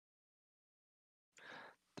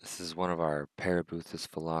This is one of our Parabuthus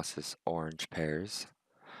Villosus Orange pairs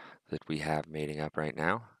that we have mating up right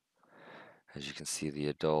now. As you can see, the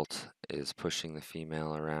adult is pushing the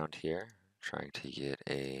female around here, trying to get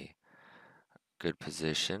a good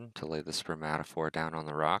position to lay the spermatophore down on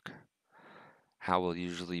the rock. How we'll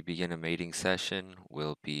usually begin a mating session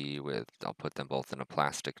will be I'll put them both in a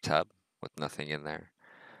plastic tub with nothing in there.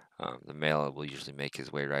 The male will usually make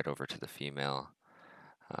his way right over to the female.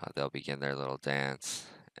 They'll begin their little dance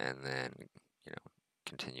and then,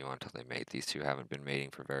 continue on until they mate. These two haven't been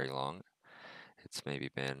mating for very long. It's maybe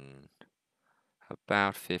been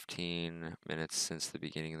about 15 minutes since the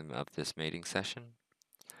beginning of this mating session.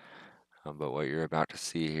 But what you're about to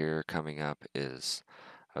see here coming up is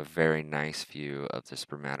a very nice view of the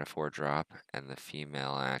spermatophore drop and the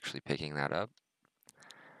female actually picking that up.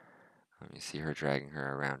 You see her dragging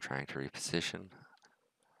her around trying to reposition.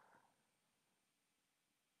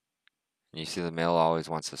 And you see the male always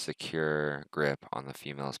wants a secure grip on the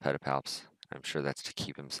female's pedipalps. I'm sure that's to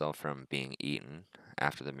keep himself from being eaten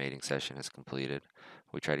after the mating session is completed.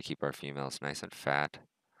 We try to keep our females nice and fat,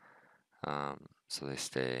 so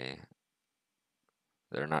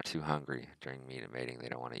they're not too hungry during mating. They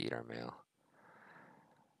don't want to eat our male.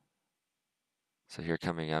 So here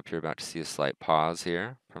coming up, you're about to see a slight pause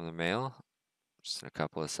here from the male. Just in a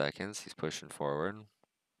couple of seconds, he's pushing forward.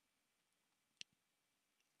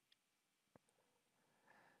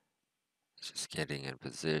 He's just getting in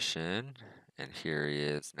position, and here he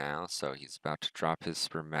is now. So he's about to drop his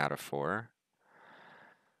spermatophore.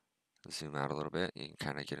 Zoom out a little bit, you can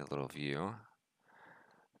kind of get a little view.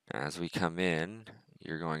 As we come in,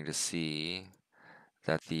 you're going to see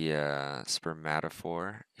that the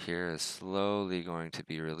spermatophore here is slowly going to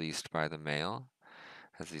be released by the male.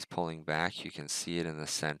 As he's pulling back, you can see it in the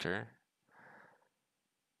center.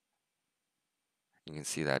 You can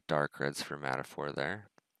see that dark red spermatophore there.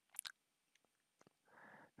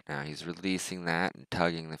 Now he's releasing that and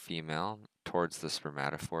tugging the female towards the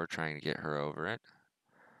spermatophore, trying to get her over it.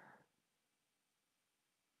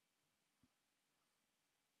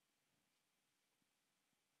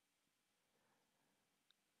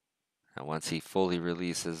 And once he fully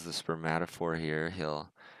releases the spermatophore here,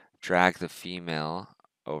 he'll drag the female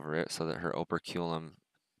over it so that her operculum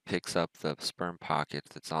picks up the sperm pocket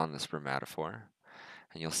that's on the spermatophore.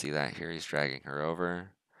 And you'll see that here. He's dragging her over.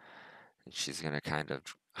 And she's going to kind of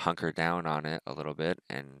hunker down on it a little bit.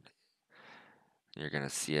 And you're going to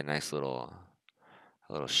see a nice little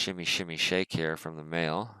shimmy, shimmy shake here from the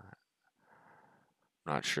male.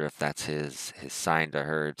 Not sure if that's his sign to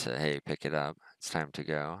her to, hey, pick it up. It's time to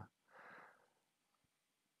go.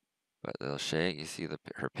 But they'll shake. You see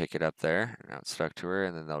her pick it up there. Now it's stuck to her,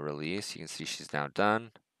 and then they'll release. You can see she's now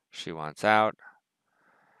done. She wants out.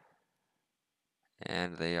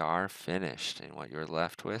 And they are finished. And what you're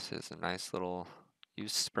left with is a nice little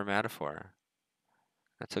used spermatophore.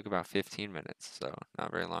 That took about 15 minutes, so not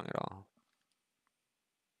very long at all.